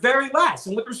lag. They're very last.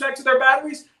 And with respect to their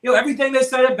batteries, everything they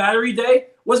said at Battery Day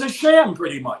was a sham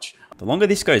pretty much. The longer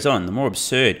this goes on, the more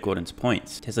absurd Gordon's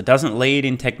points. Tesla doesn't lead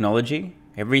in technology.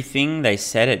 Everything they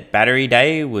said at Battery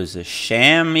Day was a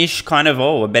sham-ish kind of,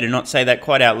 I better not say that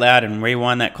quite out loud and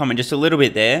rewind that comment just a little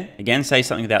bit there. Again, say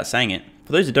something without saying it.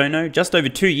 For those who don't know, just over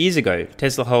 2 years ago,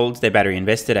 Tesla holds their Battery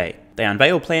Investor Day. They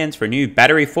unveil plans for a new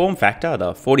battery form factor,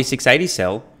 the 4680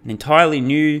 cell, an entirely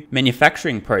new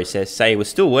manufacturing process. Say we're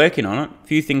still working on it, a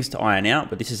few things to iron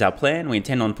out, but this is our plan. We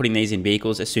intend on putting these in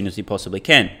vehicles as soon as we possibly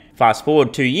can. Fast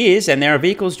forward 2 years and there are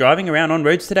vehicles driving around on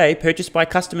roads today purchased by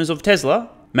customers of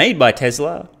Tesla, made by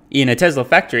Tesla, in a Tesla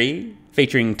factory,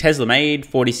 featuring Tesla-made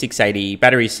 4680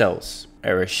 battery cells.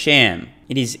 Are a sham.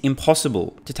 It is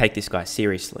impossible to take this guy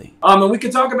seriously. And we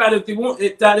can talk about it if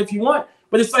you want,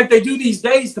 but it's like they do these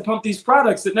days to pump these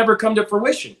products that never come to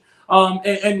fruition.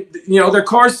 And you know, their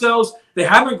car sales, they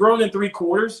haven't grown in 3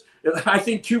 quarters. I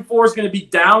think Q4 is going to be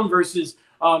down versus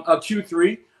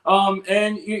Q3.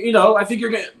 And you know, I think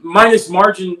you're going to minus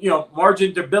margin, you know,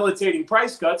 margin debilitating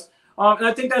price cuts. And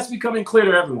I think that's becoming clear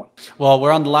to everyone. Well,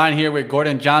 we're on the line here with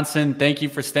Gordon Johnson. Thank you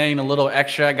for staying a little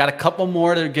extra. I got a couple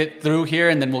more to get through here,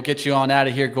 and then we'll get you on out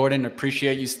of here, Gordon.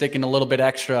 Appreciate you sticking a little bit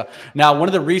extra. Now, one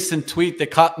of the recent tweets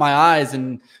that caught my eyes,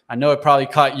 and I know it probably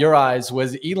caught your eyes,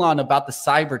 was Elon about the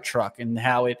Cybertruck and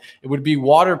how it would be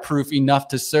waterproof enough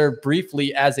to serve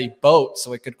briefly as a boat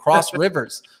so it could cross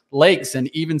rivers, lakes, and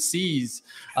even seas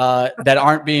that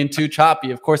aren't being too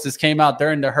choppy. Of course, this came out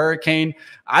during the hurricane.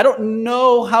 I don't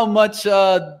know how much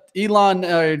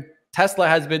Elon Tesla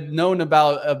has been known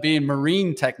about being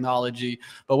marine technology,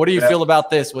 but what do you feel about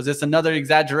this? Was this another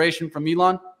exaggeration from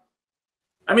Elon?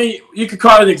 I mean, you could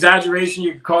call it an exaggeration,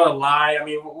 you could call it a lie. I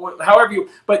mean, however you,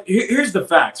 but here's the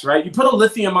facts, right? You put a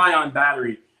lithium-ion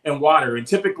battery in water, and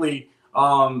typically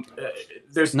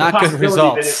there's not the good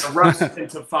possibility results. that it erupts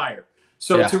into fire.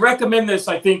 So to recommend this,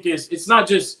 I think it's not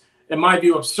just, in my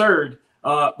view, absurd,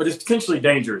 but it's potentially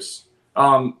dangerous.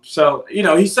 So, you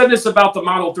know, he said this about the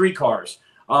Model 3 cars.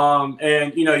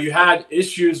 And, you know, you had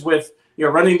issues with, you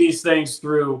know, running these things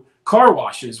through car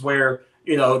washes where,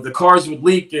 you know, the cars would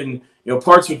leak and, you know,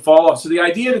 parts would fall off. So the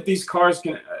idea that these cars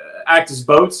can act as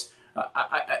boats,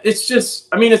 it's just,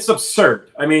 I mean, it's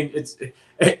absurd. I mean, it's,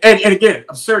 and again,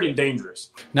 absurd and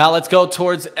dangerous. Now let's go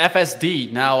towards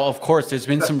FSD. Now, of course, there's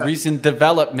been some recent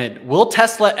development. Will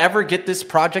Tesla ever get this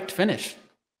project finished?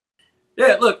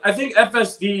 Yeah, look, I think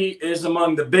FSD is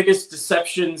among the biggest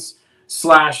deceptions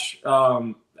slash,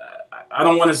 I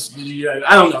don't want to,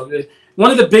 I don't know,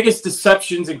 one of the biggest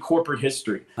deceptions in corporate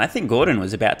history. I think Gordon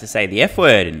was about to say the F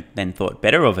word and then thought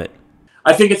better of it.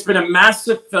 I think it's been a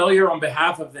massive failure on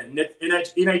behalf of the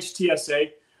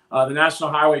NHTSA, the National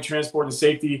Highway Transport and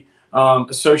Safety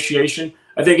Association.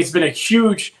 I think it's been a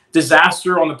huge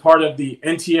disaster on the part of the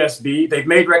NTSB. They've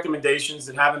made recommendations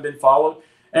that haven't been followed.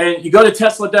 And you go to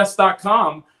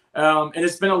TeslaDeaths.com, and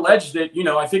it's been alleged that, you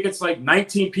know, I think it's like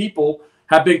 19 people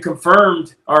have been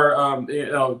confirmed or, you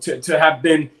know, to have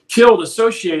been killed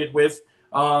associated with,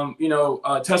 you know,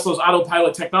 Tesla's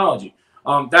autopilot technology.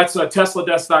 That's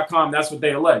TeslaDeaths.com. That's what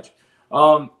they allege.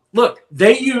 Look,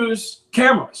 they use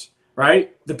cameras.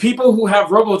 Right? The people who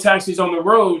have robo-taxis on the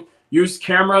road use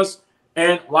cameras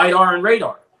and LiDAR and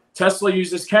radar. Tesla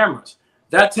uses cameras.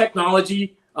 That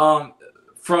technology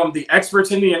from the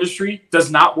experts in the industry does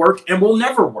not work and will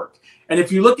never work. And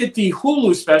if you look at the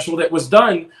Hulu special that was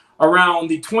done around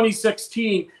the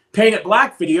 2016 Paint It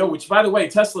Black video, which, by the way,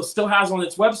 Tesla still has on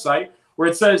its website, where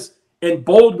it says in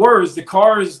bold words, the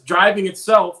car is driving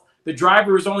itself. The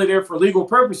driver is only there for legal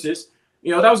purposes.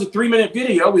 You know, that was a 3-minute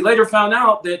video. We later found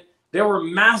out that there were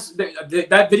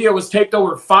that video was taped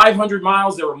over 500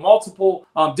 miles. There were multiple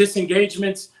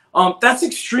disengagements. That's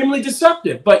extremely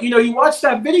deceptive. But, you know, you watch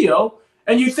that video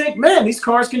and you think, man, these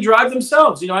cars can drive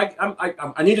themselves. You know,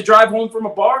 I need to drive home from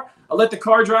a bar. I'll let the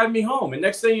car drive me home. And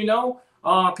next thing you know,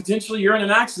 potentially you're in an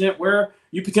accident where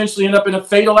you potentially end up in a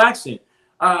fatal accident.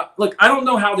 Look, I don't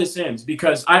know how this ends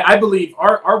because I believe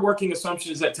our working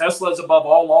assumption is that Tesla is above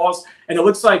all laws. And it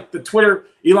looks like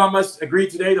Elon Musk agreed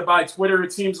today to buy Twitter.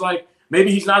 It seems like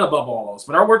maybe he's not above all laws.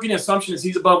 But our working assumption is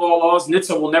he's above all laws.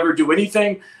 NHTSA will never do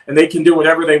anything and they can do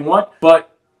whatever they want.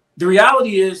 But the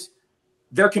reality is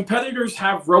their competitors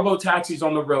have robo-taxis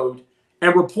on the road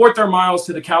and report their miles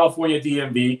to the California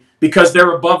DMV because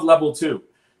they're above level 2.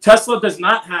 Tesla does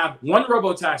not have one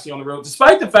robo-taxi on the road,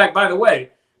 despite the fact, by the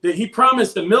way, that he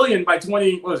promised 1 million by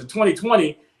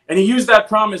 2020, and he used that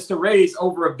promise to raise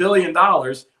over $1 billion,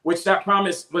 which that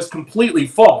promise was completely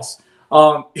false.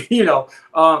 You know,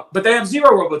 but they have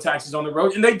 0 robo-taxis on the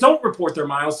road, and they don't report their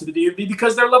miles to the DMV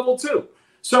because they're level 2.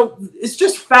 So it's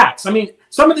just facts. I mean,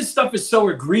 some of this stuff is so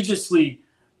egregiously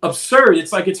absurd.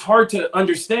 It's like it's hard to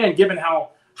understand given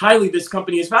how highly this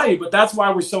company is valued. But that's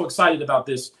why we're so excited about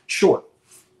this short.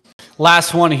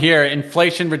 Last one here,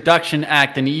 Inflation Reduction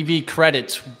Act and EV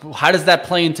credits. How does that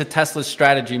play into Tesla's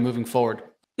strategy moving forward?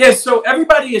 Yeah, so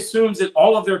everybody assumes that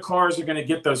all of their cars are going to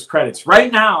get those credits.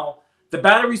 Right now, the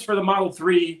batteries for the Model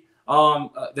 3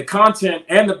 the content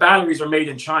and the batteries are made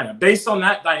in China. Based on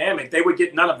that dynamic, they would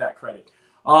get none of that credit.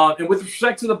 And with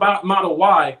respect to the Model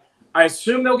Y, I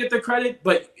assume they'll get the credit,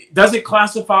 but does it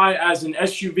classify as an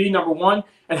SUV, number one?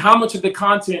 And how much of the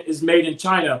content is made in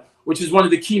China, which is one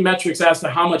of the key metrics as to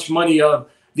how much money of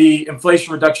the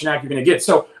Inflation Reduction Act you're going to get.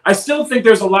 So I still think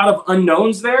there's a lot of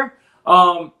unknowns there.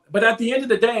 But at the end of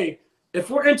the day, if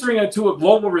we're entering into a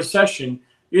global recession,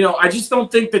 I just don't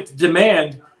think that the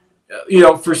demand,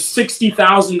 for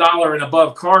 $60,000 and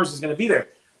above cars is going to be there.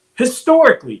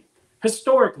 Historically,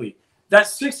 that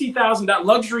 $60,000, that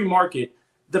luxury market,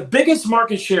 the biggest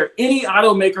market share any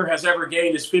automaker has ever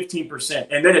gained is 15%,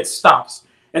 and then it stops.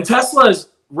 And Tesla is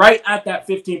right at that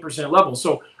 15% level.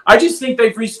 So I just think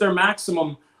they've reached their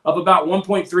maximum of about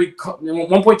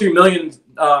 1.3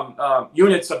 million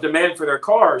units of demand for their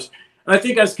cars. And I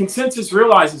think as consensus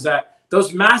realizes that,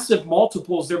 those massive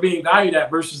multiples they're being valued at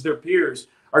versus their peers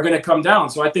are going to come down.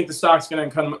 So I think the stock's going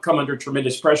to come under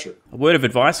tremendous pressure. A word of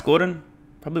advice, Gordon,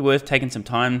 probably worth taking some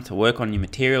time to work on your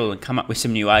material and come up with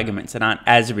some new arguments that aren't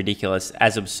as ridiculous,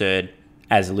 as absurd,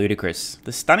 as ludicrous.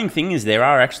 The stunning thing is there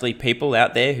are actually people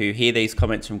out there who hear these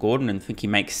comments from Gordon and think he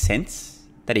makes sense,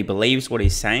 that he believes what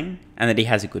he's saying, and that he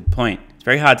has a good point. It's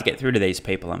very hard to get through to these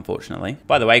people, unfortunately.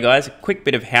 By the way, guys, a quick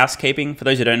bit of housekeeping. For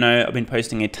those who don't know, I've been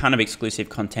posting a ton of exclusive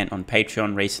content on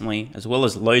Patreon recently, as well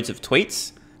as loads of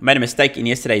tweets. I made a mistake in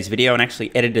yesterday's video and actually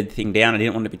edited the thing down. I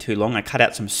didn't want it to be too long. I cut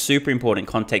out some super important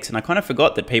context, and I kind of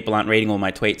forgot that people aren't reading all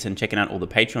my tweets and checking out all the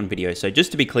Patreon videos. So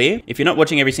just to be clear, if you're not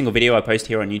watching every single video I post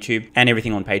here on YouTube and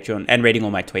everything on Patreon and reading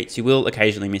all my tweets, you will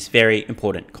occasionally miss very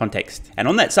important context. And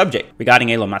on that subject,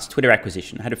 regarding Elon Musk's Twitter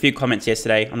acquisition, I had a few comments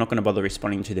yesterday. I'm not going to bother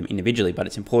responding to them individually, but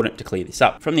it's important to clear this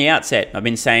up. From the outset, I've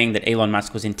been saying that Elon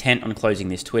Musk was intent on closing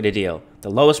this Twitter deal. The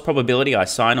lowest probability I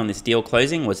signed on this deal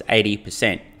closing was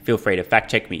 80%. Feel free to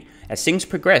fact check me. As things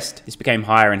progressed, this became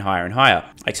higher and higher and higher.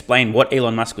 I explained what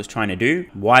Elon Musk was trying to do,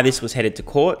 why this was headed to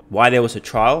court, why there was a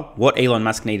trial, what Elon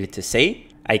Musk needed to see,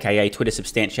 aka Twitter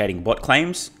substantiating bot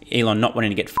claims, Elon not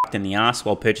wanting to get fucked in the ass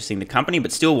while purchasing the company,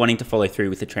 but still wanting to follow through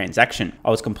with the transaction.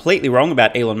 I was completely wrong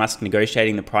about Elon Musk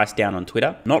negotiating the price down on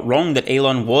Twitter. Not wrong that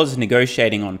Elon was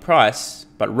negotiating on price,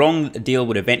 but wrong that the deal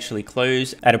would eventually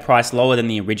close at a price lower than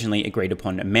the originally agreed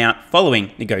upon amount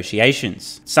following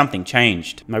negotiations. Something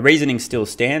changed. My reasoning still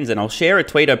stands, and I'll share a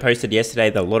tweet I posted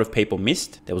yesterday that a lot of people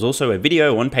missed. There was also a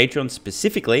video on Patreon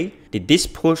specifically. Did this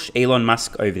push Elon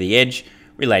Musk over the edge?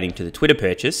 Relating to the Twitter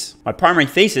purchase. My primary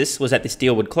thesis was that this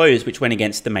deal would close, which went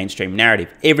against the mainstream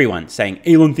narrative. Everyone saying,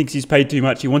 Elon thinks he's paid too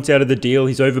much, he wants out of the deal,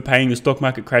 he's overpaying, the stock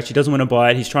market crash, he doesn't want to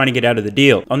buy it, he's trying to get out of the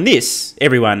deal. On this,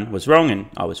 everyone was wrong and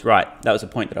I was right. That was the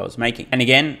point that I was making. And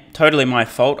again, totally my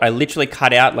fault. I literally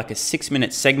cut out like a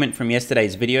 6-minute segment from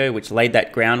yesterday's video, which laid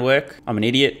that groundwork. I'm an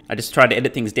idiot. I just tried to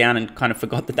edit things down and kind of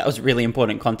forgot that that was really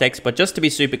important context. But just to be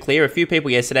super clear, a few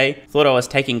people yesterday thought I was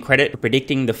taking credit for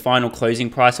predicting the final closing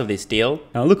price of this deal.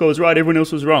 Now look, I was right, everyone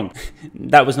else was wrong.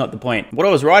 That was not the point. What I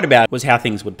was right about was how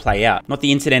things would play out, not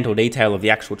the incidental detail of the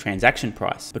actual transaction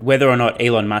price, but whether or not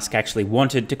Elon Musk actually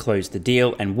wanted to close the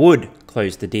deal and would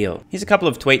close the deal. Here's a couple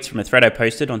of tweets from a thread I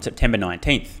posted on September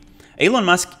 19th. Elon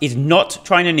Musk is not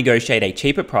trying to negotiate a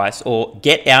cheaper price or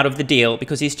get out of the deal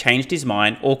because he's changed his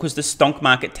mind or because the stock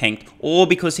market tanked or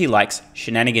because he likes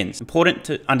shenanigans. Important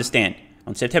to understand.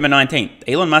 On September 19th,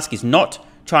 Elon Musk is not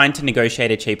trying to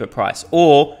negotiate a cheaper price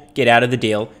or get out of the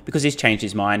deal because he's changed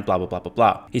his mind, blah, blah, blah, blah,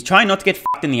 blah. He's trying not to get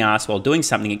fucked in the ass while doing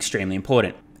something extremely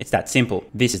important. It's that simple.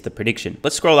 This is the prediction.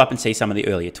 Let's scroll up and see some of the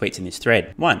earlier tweets in this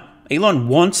thread. 1. Elon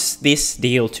wants this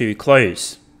deal to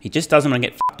close. He just doesn't want to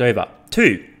get fucked over.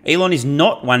 2. Elon is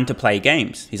not one to play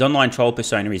games. His online troll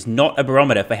persona is not a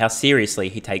barometer for how seriously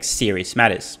he takes serious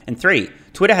matters. And 3.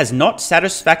 Twitter has not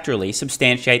satisfactorily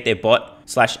substantiated their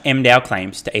bot/MDAO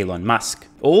claims to Elon Musk.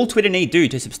 All Twitter need do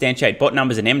to substantiate bot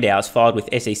numbers and MDAOs filed with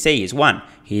SEC is 1.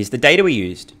 Here's the data we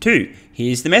used. 2.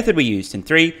 Here's the method we used. And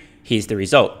 3. Here's the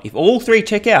result. If all 3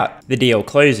 check out, the deal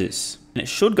closes. And it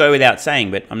should go without saying,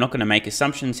 but I'm not going to make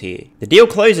assumptions here. The deal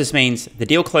closes means the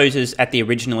deal closes at the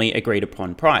originally agreed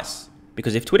upon price.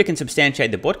 Because if Twitter can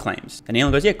substantiate the bot claims, then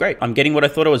Elon goes, yeah, great, I'm getting what I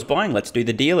thought I was buying, let's do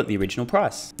the deal at the original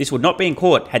price. This would not be in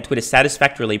court had Twitter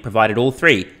satisfactorily provided all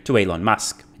 3 to Elon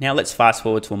Musk. Now let's fast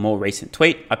forward to a more recent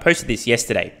tweet. I posted this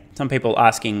yesterday. Some people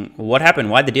asking, well, what happened?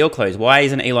 Why'd the deal close? Why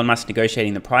isn't Elon Musk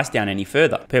negotiating the price down any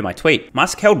further? Per my tweet,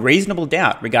 Musk held reasonable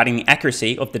doubt regarding the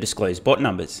accuracy of the disclosed bot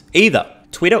numbers. Either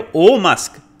Twitter or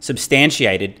Musk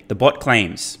substantiated the bot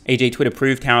claims, e.g. Twitter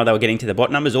proved how they were getting to the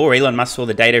bot numbers, or Elon Musk saw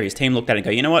the data, his team looked at it and go,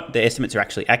 you know what, the estimates are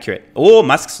actually accurate. Or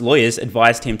Musk's lawyers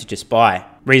advised him to just buy.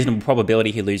 Reasonable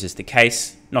probability he loses the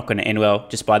case, not going to end well,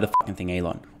 just buy the fucking thing,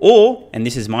 Elon. Or, and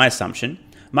this is my assumption,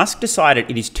 Musk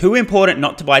decided it is too important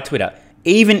not to buy Twitter,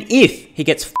 even if he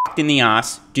gets fucked in the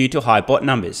ass due to high bot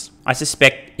numbers. I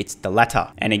suspect it's the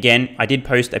latter. And again, I did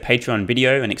post a Patreon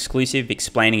video, an exclusive,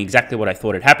 explaining exactly what I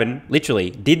thought had happened. Literally,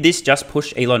 did this just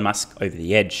push Elon Musk over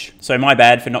the edge? So my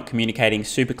bad for not communicating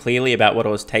super clearly about what I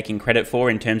was taking credit for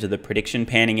in terms of the prediction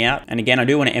panning out. And again, I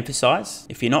do want to emphasize,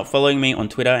 if you're not following me on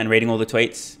Twitter and reading all the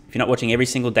tweets, if you're not watching every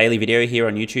single daily video here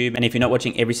on YouTube, and if you're not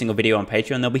watching every single video on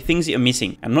Patreon, there'll be things that you're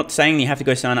missing. I'm not saying you have to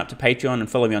go sign up to Patreon and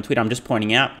follow me on Twitter. I'm just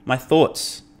pointing out my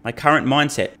thoughts, my current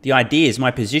mindset, the ideas, my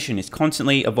position is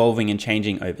constantly evolving and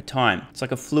changing over time. It's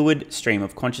like a fluid stream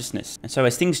of consciousness. And so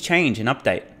as things change and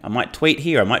update, I might tweet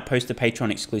here, I might post a Patreon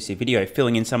exclusive video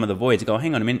filling in some of the voids, go,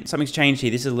 hang on a minute, something's changed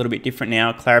here, this is a little bit different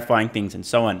now, clarifying things and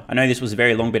so on. I know this was a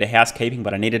very long bit of housekeeping,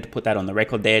 but I needed to put that on the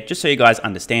record there, just so you guys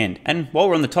understand. And while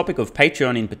we're on the topic of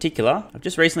Patreon in particular, I've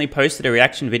just recently posted a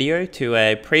reaction video to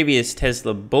a previous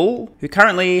Tesla bull, who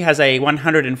currently has a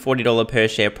 $140 per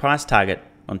share price target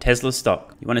on Tesla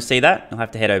stock. You want to see that? You'll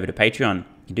have to head over to Patreon.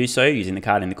 You can do so using the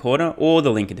card in the corner or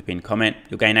the link in the pinned comment.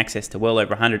 You'll gain access to well over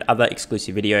 100 other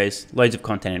exclusive videos, loads of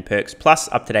content and perks, plus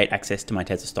up-to-date access to my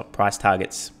Tesla stock price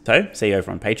targets. So, see you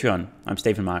over on Patreon. I'm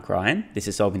Stephen Mark Ryan. This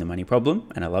is Solving the Money Problem,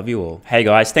 and I love you all. Hey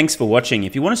guys, thanks for watching.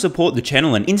 If you want to support the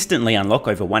channel and instantly unlock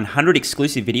over 100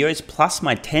 exclusive videos, plus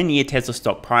my 10-year Tesla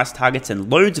stock price targets and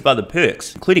loads of other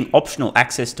perks, including optional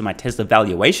access to my Tesla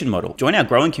valuation model, join our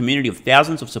growing community of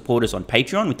thousands of supporters on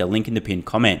Patreon with the link in the pinned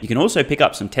comment. You can also pick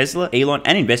up some Tesla, Elon,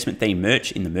 and investment themed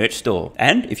merch in the merch store.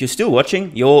 And if you're still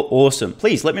watching, you're awesome.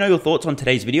 Please let me know your thoughts on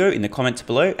today's video in the comments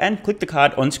below and click the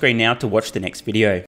card on screen now to watch the next video.